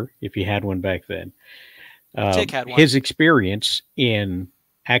typewriter, if you had one back then, Tick had one. his experience in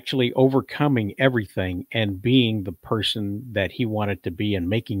actually overcoming everything and being the person that he wanted to be and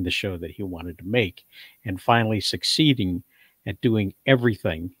making the show that he wanted to make, and finally succeeding at doing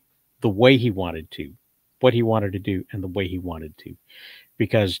everything the way he wanted to, what he wanted to do, and the way he wanted to.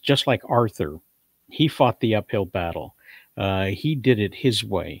 Because just like Arthur, he fought the uphill battle. He did it his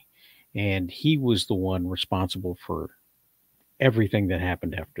way, and he was the one responsible for everything that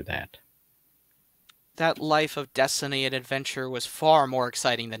happened after that. That life of destiny and adventure was far more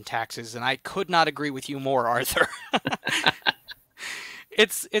exciting than taxes, and I could not agree with you more, Arthur.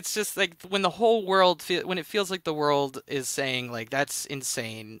 It's just like when the whole world when it feels like the world is saying like that's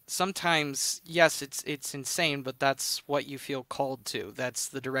insane. Sometimes yes, it's insane, but that's what you feel called to. That's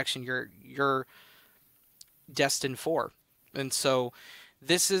the direction you're destined for. And so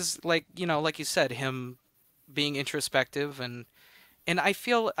this is like, like you said, him being introspective and I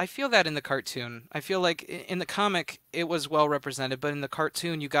feel that in the cartoon. I feel like in the comic it was well represented, but in the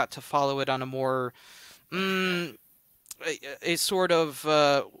cartoon you got to follow it on a more a sort of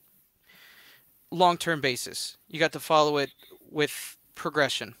long-term basis. You got to follow it with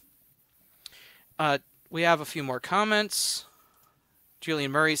progression. We have a few more comments.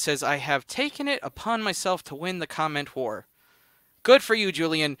 Julian Murray says, I have taken it upon myself to win the comment war. Good for you,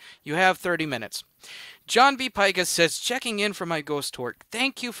 Julian. You have 30 minutes. John B. Pikus says, checking in for my ghost tour.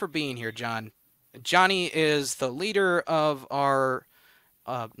 Thank you for being here, John. Johnny is the leader of our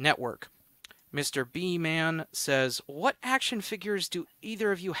network. Mr. B. Man says, what action figures do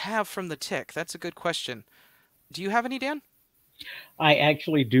either of you have from the Tick? That's a good question. Do you have any, Dan? I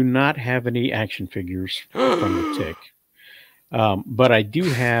actually do not have any action figures from the Tick. But I do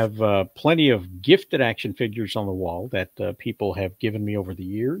have plenty of gifted action figures on the wall that people have given me over the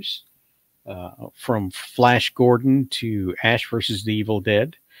years, from Flash Gordon to Ash versus the Evil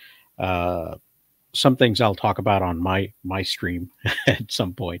Dead. Some things I'll talk about on my stream at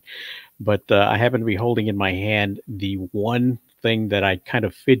some point. But I happen to be holding in my hand the one thing that I kind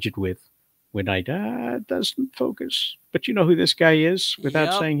of fidget with when I doesn't focus. But you know who this guy is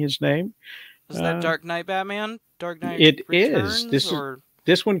without saying his name? Is that Dark Knight Batman? Dark Knight It Returns? is.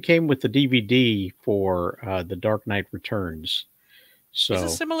 This one came with the DVD for the Dark Knight Returns. So it's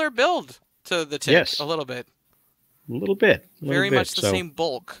a similar build to the Tick, yes, a little bit. A little bit. Very much the same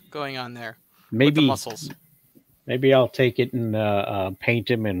bulk going on there. Maybe with the muscles. Maybe I'll take it and paint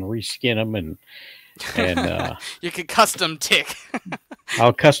him and reskin him and you could custom Tick.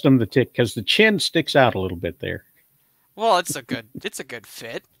 I'll custom the Tick because the chin sticks out a little bit there. Well, it's a good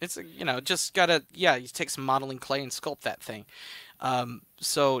fit. It's just gotta you take some modeling clay and sculpt that thing.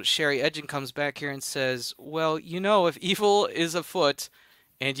 So Sherry Edgen comes back here and says, well, if evil is afoot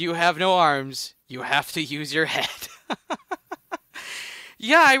and you have no arms, you have to use your head.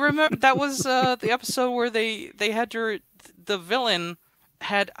 Yeah, I remember that was the episode where they had the villain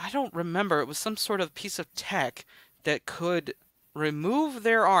had, I don't remember, it was some sort of piece of tech that could remove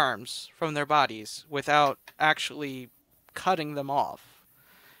their arms from their bodies without actually cutting them off.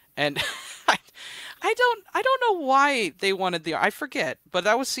 And I don't know why they wanted I forget, but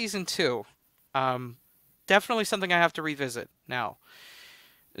that was season 2. Definitely something I have to revisit now.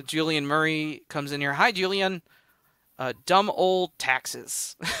 Julian Murray comes in here. Hi, Julian. Dumb old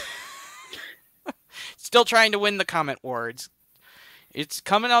taxes. Still trying to win the comment war. It's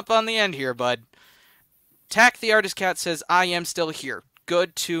coming up on the end here, bud. Tack the Artist Cat says, I am still here.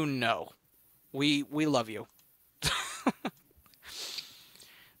 Good to know. We love you.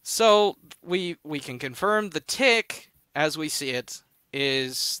 So we can confirm the tick, as we see it,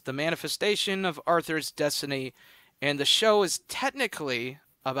 is the manifestation of Arthur's destiny, and the show is technically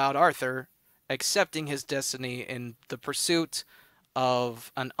about Arthur accepting his destiny in the pursuit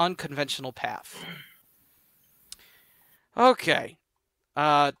of an unconventional path. Okay.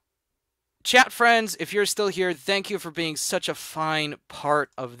 Chat friends, if you're still here, thank you for being such a fine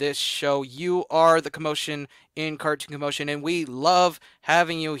part of this show. You are the commotion in Cartoon Commotion, and we love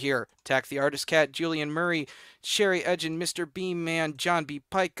having you here. Tack the Artist Cat, Julian Murray, Sherry Edgen, Mr. Beam Man, John B.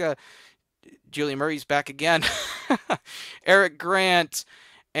 Pica, Julian Murray's back again, Eric Grant,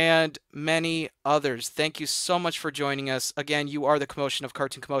 and many others. Thank you so much for joining us. Again, you are the commotion of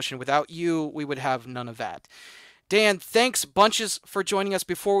Cartoon Commotion. Without you, we would have none of that. Dan, thanks bunches for joining us.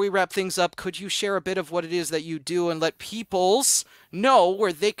 Before we wrap things up, could you share a bit of what it is that you do and let peoples know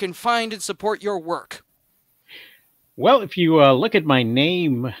where they can find and support your work? Well, if you look at my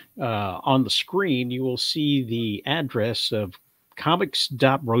name on the screen, you will see the address of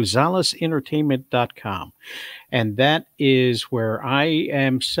comics.rosalesentertainment.com. And that is where I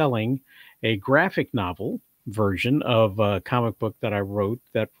am selling a graphic novel version of a comic book that I wrote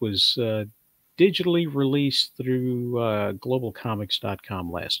that was digitally released through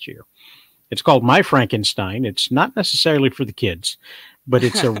globalcomics.com last year. It's called My Frankenstein. It's not necessarily for the kids, but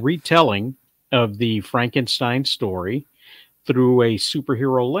it's a retelling of the Frankenstein story through a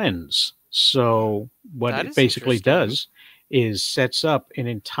superhero lens. So what it basically does is sets up an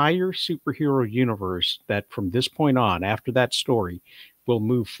entire superhero universe that from this point on, after that story, will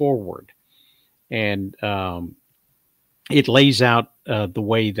move forward. And it lays out the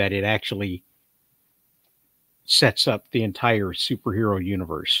way that it actually sets up the entire superhero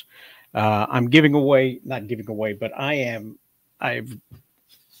universe. I'm giving away, not giving away, but I've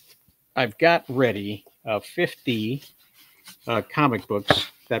got ready 50 comic books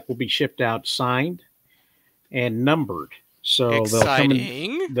that will be shipped out signed and numbered. So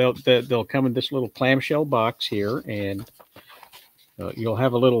they'll come in this little clamshell box here, and you'll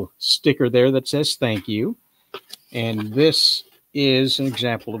have a little sticker there that says thank you. And this is an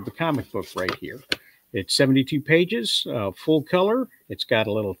example of the comic book right here. It's 72 pages, full color. It's got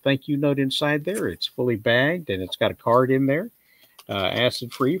a little thank you note inside there. It's fully bagged, and it's got a card in there,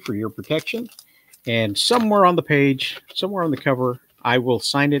 acid-free for your protection. And somewhere on the page, somewhere on the cover, I will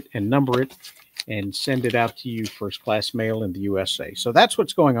sign it and number it and send it out to you first-class mail in the USA. So that's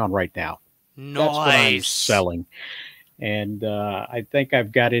what's going on right now. Nice. That's what I'm selling. And I think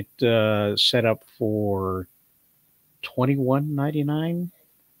I've got it set up for $21.99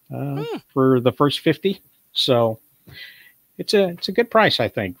 for the first 50. So it's a good price, I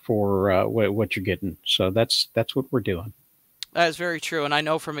think, for what you're getting. So that's what we're doing. That is very true, and I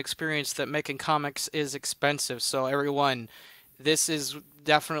know from experience that making comics is expensive. So everyone, this is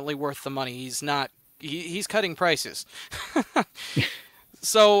definitely worth the money. He's cutting prices.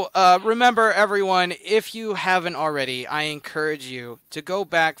 So remember, everyone, if you haven't already, I encourage you to go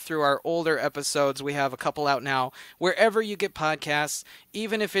back through our older episodes. We have a couple out now. Wherever you get podcasts,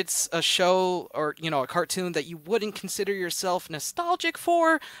 even if it's a show or, a cartoon that you wouldn't consider yourself nostalgic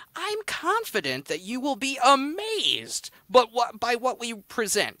for, I'm confident that you will be amazed by what we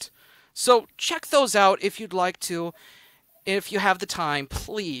present. So check those out if you'd like to. If you have the time,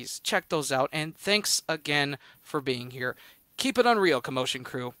 please check those out. And thanks again for being here. Keep it unreal, Commotion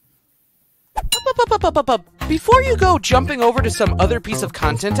Crew. Before you go jumping over to some other piece of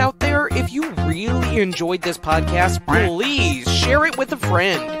content out there, if you really enjoyed this podcast, please share it with a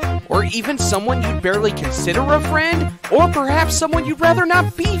friend, or even someone you'd barely consider a friend, or perhaps someone you'd rather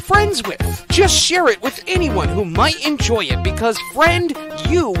not be friends with. Just share it with anyone who might enjoy it, because friend,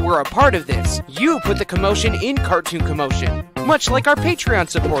 you were a part of this. You put the commotion in Cartoon Commotion. Much like our Patreon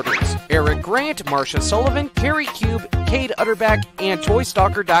supporters, Eric Grant, Marcia Sullivan, Carrie Cube, Cade Utterback, and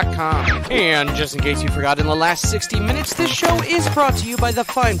ToyStalker.com. And just in case you forgot, in the last 60 minutes, this show is brought to you by the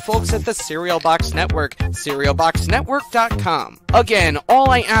fine folks at the Cereal Box Network, cerealboxnetwork.com. Again, all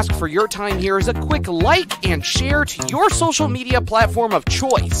I ask for your time here is a quick like and share to your social media platform of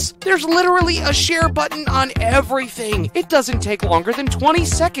choice. There's literally a share button on everything. It doesn't take longer than 20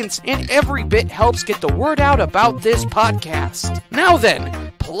 seconds, and every bit helps get the word out about this podcast. Now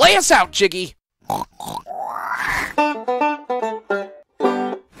then, play us out, Jiggy.